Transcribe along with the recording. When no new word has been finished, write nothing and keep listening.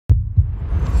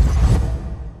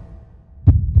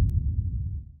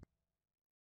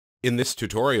In this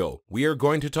tutorial, we are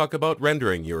going to talk about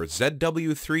rendering your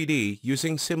ZW3D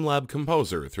using SimLab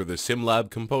Composer through the SimLab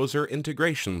Composer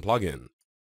integration plugin.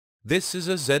 This is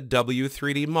a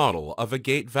ZW3D model of a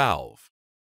gate valve.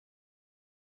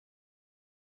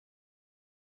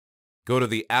 Go to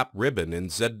the App ribbon in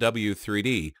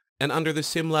ZW3D and under the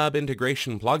SimLab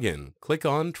integration plugin, click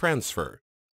on Transfer.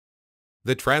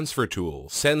 The Transfer tool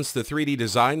sends the 3D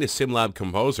design to SimLab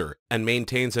Composer and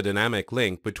maintains a dynamic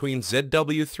link between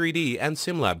ZW3D and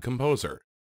SimLab Composer.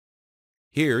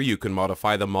 Here you can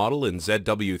modify the model in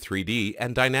ZW3D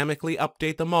and dynamically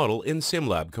update the model in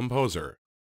SimLab Composer.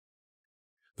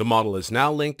 The model is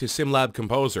now linked to SimLab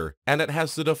Composer and it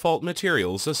has the default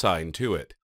materials assigned to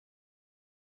it.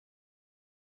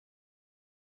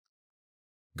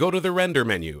 Go to the Render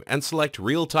menu and select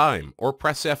Real Time or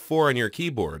press F4 on your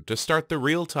keyboard to start the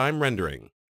real-time rendering.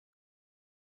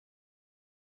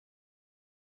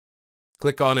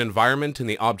 Click on Environment in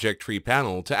the Object Tree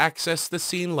panel to access the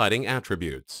scene lighting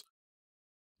attributes.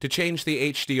 To change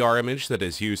the HDR image that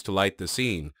is used to light the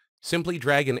scene, simply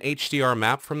drag an HDR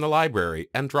map from the library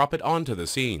and drop it onto the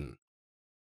scene.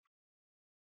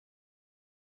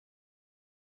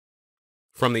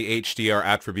 From the HDR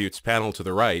Attributes panel to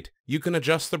the right, you can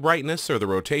adjust the brightness or the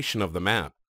rotation of the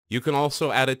map. You can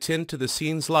also add a tint to the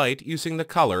scene's light using the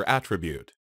Color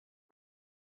attribute.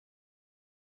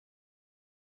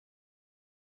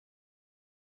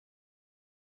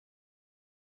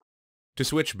 To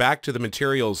switch back to the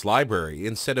Materials library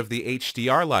instead of the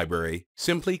HDR library,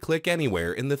 simply click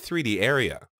anywhere in the 3D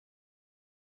area.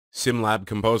 SimLab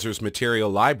Composer's material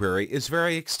library is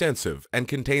very extensive and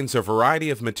contains a variety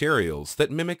of materials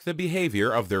that mimic the behavior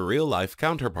of their real-life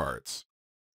counterparts.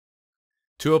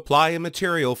 To apply a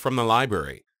material from the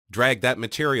library, drag that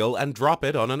material and drop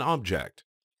it on an object.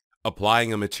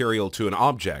 Applying a material to an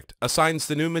object assigns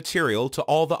the new material to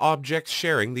all the objects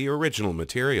sharing the original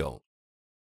material.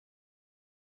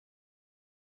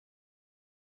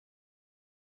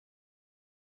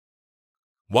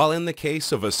 While in the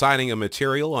case of assigning a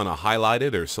material on a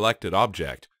highlighted or selected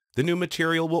object, the new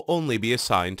material will only be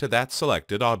assigned to that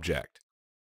selected object.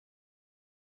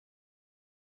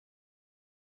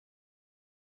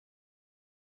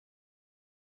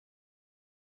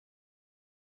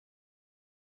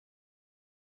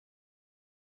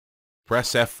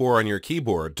 Press F4 on your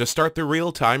keyboard to start the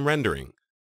real-time rendering.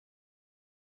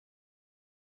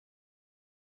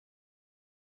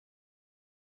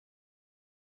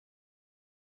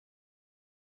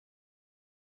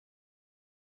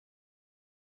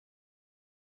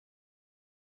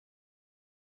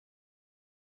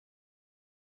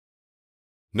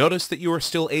 Notice that you are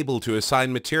still able to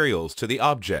assign materials to the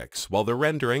objects while the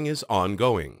rendering is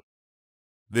ongoing.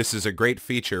 This is a great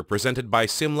feature presented by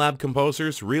SimLab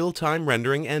Composer's real-time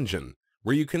rendering engine,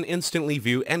 where you can instantly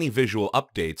view any visual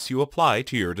updates you apply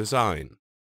to your design.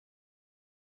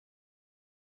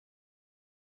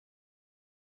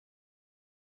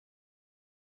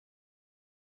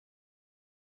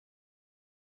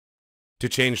 To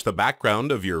change the background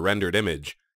of your rendered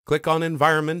image, click on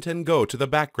Environment and go to the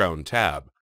Background tab,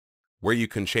 where you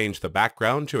can change the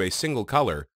background to a single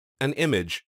color, an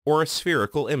image, or a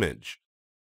spherical image.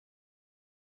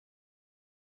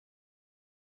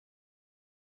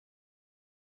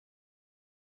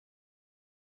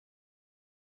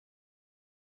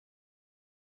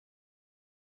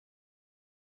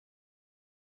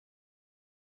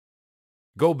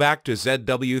 Go back to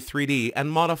ZW3D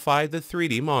and modify the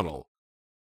 3D model.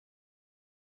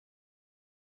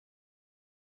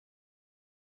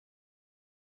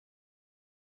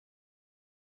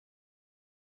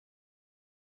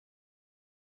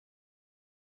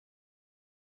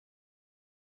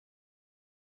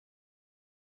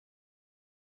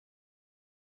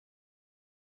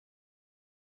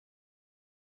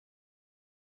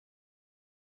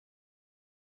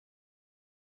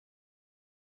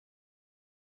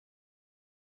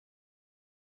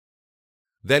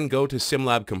 Then go to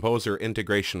SimLab Composer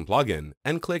Integration plugin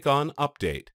and click on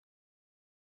Update.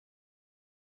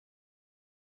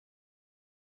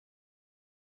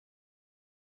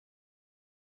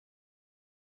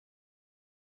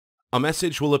 A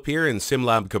message will appear in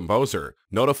SimLab Composer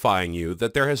notifying you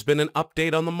that there has been an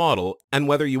update on the model and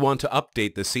whether you want to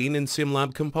update the scene in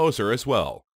SimLab Composer as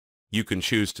well. You can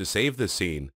choose to save the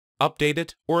scene, update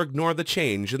it, or ignore the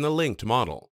change in the linked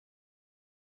model.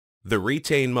 The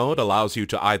Retain mode allows you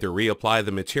to either reapply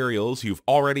the materials you've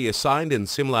already assigned in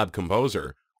SimLab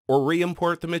Composer or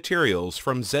re-import the materials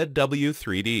from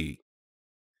ZW3D.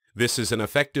 This is an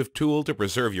effective tool to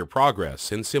preserve your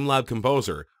progress in SimLab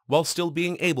Composer while still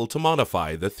being able to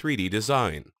modify the 3D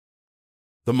design.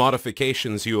 The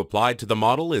modifications you applied to the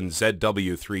model in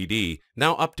ZW3D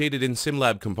now updated in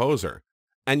SimLab Composer,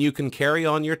 and you can carry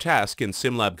on your task in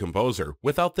SimLab Composer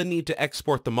without the need to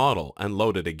export the model and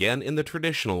load it again in the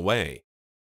traditional way.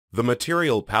 The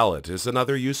material palette is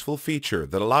another useful feature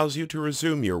that allows you to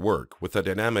resume your work with a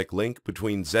dynamic link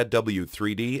between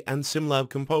ZW3D and SimLab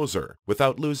Composer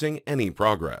without losing any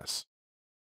progress.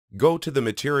 Go to the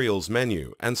Materials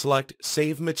menu and select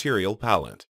Save Material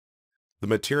Palette. The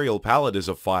material palette is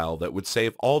a file that would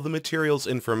save all the materials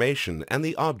information and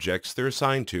the objects they're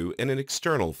assigned to in an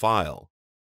external file.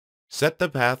 Set the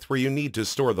path where you need to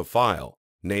store the file,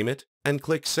 name it, and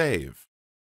click Save.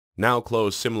 Now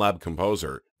close SimLab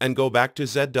Composer and go back to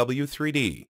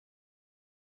ZW3D.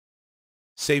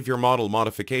 Save your model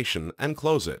modification and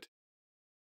close it.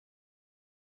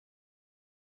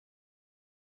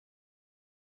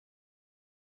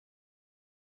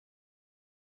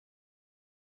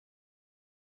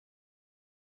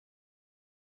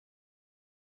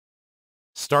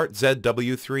 Start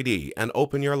ZW3D and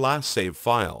open your last saved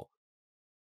file.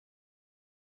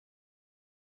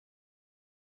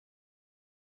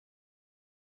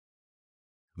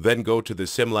 Then go to the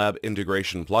SimLab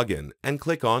Integration plugin and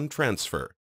click on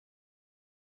Transfer.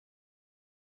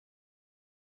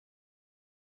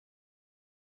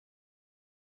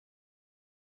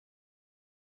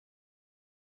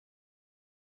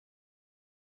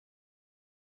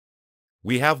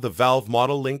 We have the valve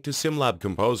model linked to SimLab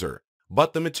Composer,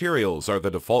 but the materials are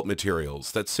the default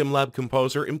materials that SimLab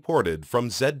Composer imported from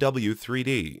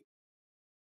ZW3D.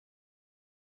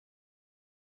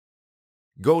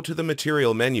 Go to the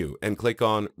Material menu and click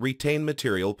on Retain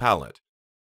Material Palette.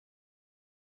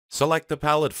 Select the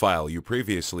palette file you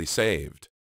previously saved,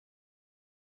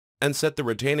 and set the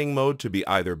retaining mode to be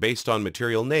either based on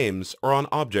material names or on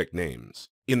object names.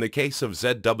 In the case of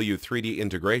ZW3D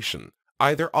integration,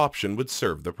 either option would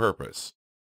serve the purpose.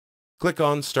 Click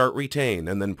on Start Retain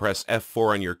and then press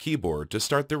F4 on your keyboard to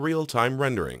start the real-time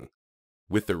rendering,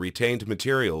 with the retained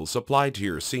materials applied to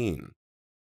your scene.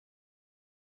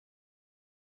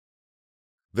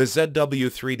 The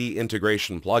ZW3D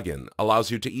integration plugin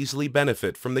allows you to easily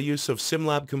benefit from the use of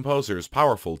SimLab Composer's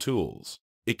powerful tools.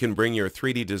 It can bring your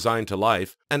 3D design to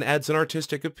life and adds an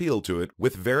artistic appeal to it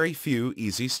with very few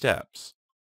easy steps.